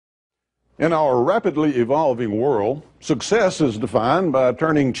In our rapidly evolving world, success is defined by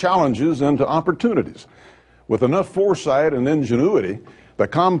turning challenges into opportunities. With enough foresight and ingenuity, the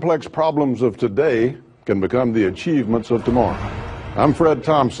complex problems of today can become the achievements of tomorrow. I'm Fred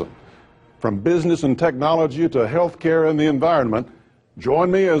Thompson. From business and technology to healthcare and the environment, join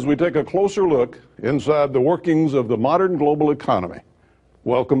me as we take a closer look inside the workings of the modern global economy.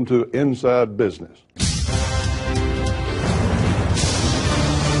 Welcome to Inside Business.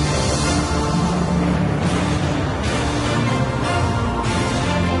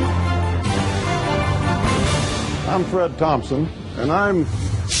 I'm Fred Thompson, and I'm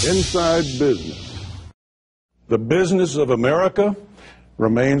Inside Business. The business of America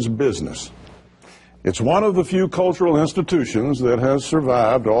remains business. It's one of the few cultural institutions that has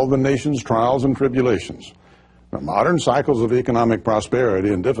survived all the nation's trials and tribulations. Now, modern cycles of economic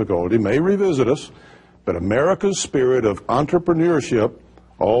prosperity and difficulty may revisit us, but America's spirit of entrepreneurship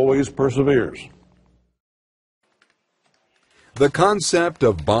always perseveres. The concept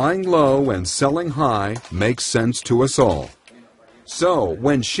of buying low and selling high makes sense to us all. So,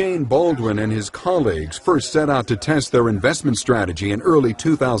 when Shane Baldwin and his colleagues first set out to test their investment strategy in early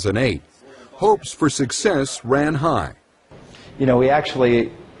 2008, hopes for success ran high. You know, we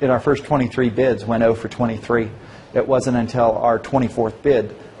actually, in our first 23 bids, went 0 for 23. It wasn't until our 24th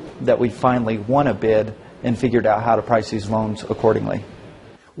bid that we finally won a bid and figured out how to price these loans accordingly.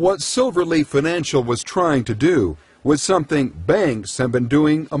 What Silverleaf Financial was trying to do was something banks have been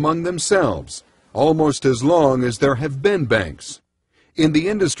doing among themselves, almost as long as there have been banks. In the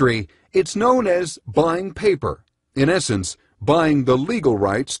industry, it's known as buying paper, in essence, buying the legal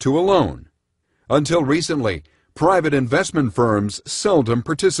rights to a loan. Until recently, private investment firms seldom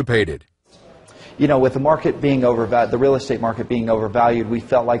participated. You know, with the market being overvalued, the real estate market being overvalued, we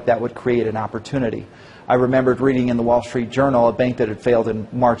felt like that would create an opportunity. I remembered reading in the Wall Street Journal a bank that had failed in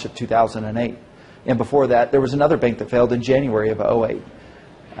March of 2008. And before that, there was another bank that failed in January of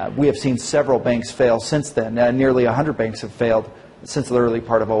 2008. We have seen several banks fail since then. Nearly 100 banks have failed since the early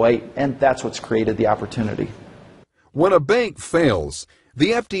part of 2008, and that's what's created the opportunity. When a bank fails, the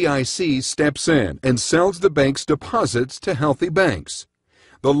FDIC steps in and sells the bank's deposits to healthy banks.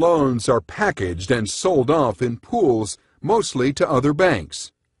 The loans are packaged and sold off in pools, mostly to other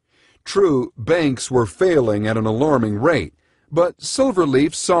banks. True, banks were failing at an alarming rate, but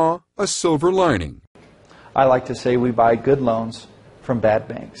Silverleaf saw a silver lining. I like to say we buy good loans from bad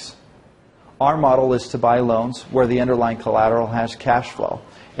banks. Our model is to buy loans where the underlying collateral has cash flow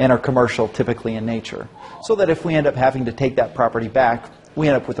and are commercial typically in nature, so that if we end up having to take that property back, we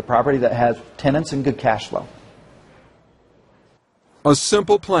end up with a property that has tenants and good cash flow. A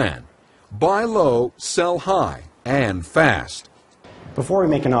simple plan. Buy low, sell high, and fast. Before we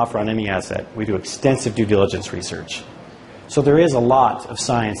make an offer on any asset, we do extensive due diligence research. So there is a lot of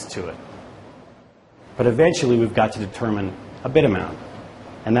science to it. But eventually we've got to determine a bid amount,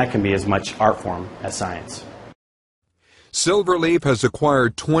 and that can be as much art form as science. Silverleaf has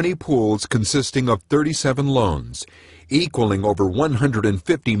acquired 20 pools consisting of 37 loans, equaling over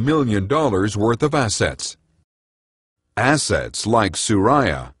 $150 million worth of assets. Assets like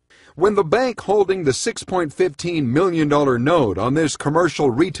Suraya. When the bank holding the $6.15 million note on this commercial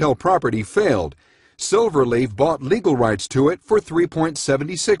retail property failed, Silverleaf bought legal rights to it for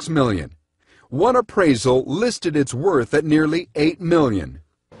 $3.76 million. One appraisal listed its worth at nearly $8 million.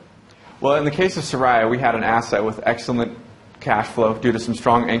 Well, in the case of Suraya, we had an asset with excellent cash flow due to some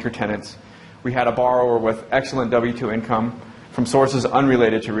strong anchor tenants. We had a borrower with excellent W-2 income from sources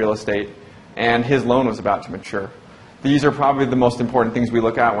unrelated to real estate, and his loan was about to mature. These are probably the most important things we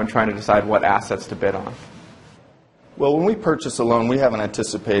look at when trying to decide what assets to bid on. Well, when we purchase a loan, we have an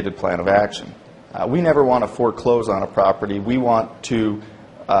anticipated plan of action. We never want to foreclose on a property. We want to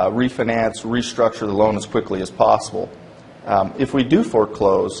refinance, restructure the loan as quickly as possible. If we do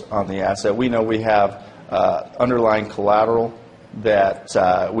foreclose on the asset, we know we have underlying collateral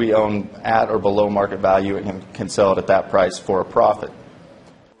that we own at or below market value and can sell it at that price for a profit.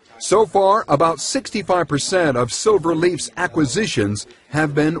 So far, about 65% of Silverleaf's acquisitions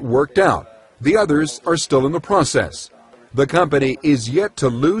have been worked out. The others are still in the process. The company is yet to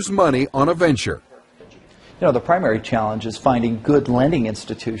lose money on a venture. You know, the primary challenge is finding good lending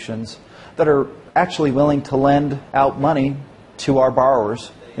institutions that are actually willing to lend out money to our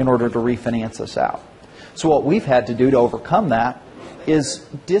borrowers in order to refinance us out. So what we've had to do to overcome that is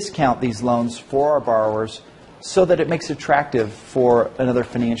discount these loans for our borrowers so that it makes it attractive for another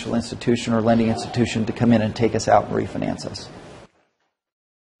financial institution or lending institution to come in and take us out and refinance us.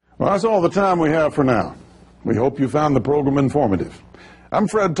 Well, that's all the time we have for now. We hope you found the program informative. I'm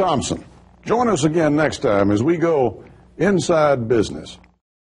Fred Thompson. Join us again next time as we go Inside Business.